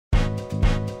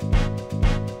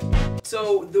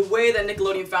So the way that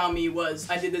Nickelodeon found me was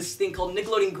I did this thing called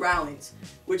Nickelodeon Growlings,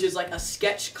 which is like a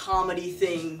sketch comedy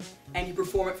thing, and you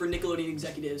perform it for Nickelodeon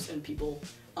executives and people.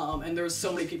 And there's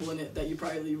so many people in it that you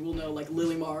probably will know, like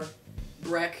Lilymar,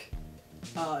 Breck,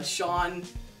 Sean,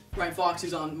 Ryan Fox,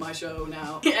 who's on my show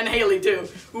now, and Haley too,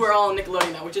 who are all on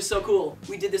Nickelodeon now, which is so cool.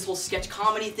 We did this whole sketch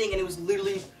comedy thing, and it was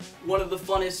literally one of the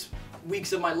funnest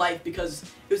weeks of my life because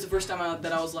it was the first time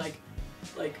that I was like,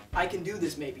 I can do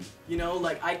this maybe, you know,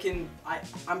 like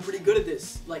I'm pretty good at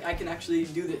this, like I can actually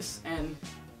do this, and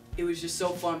it was just so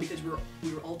fun because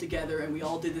we were all together and we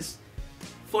all did this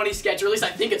funny sketch, or at least I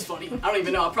think it's funny. I don't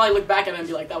even know. I'll probably look back at it and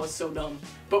be like, that was so dumb.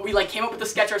 But we like came up with the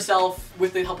sketch ourselves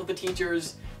with the help of the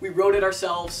teachers. We wrote it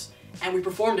ourselves and we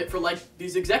performed it for like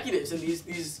these executives and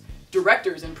these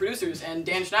directors and producers and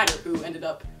Dan Schneider, who ended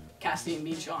up casting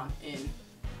me and Sean in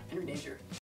Henry Danger.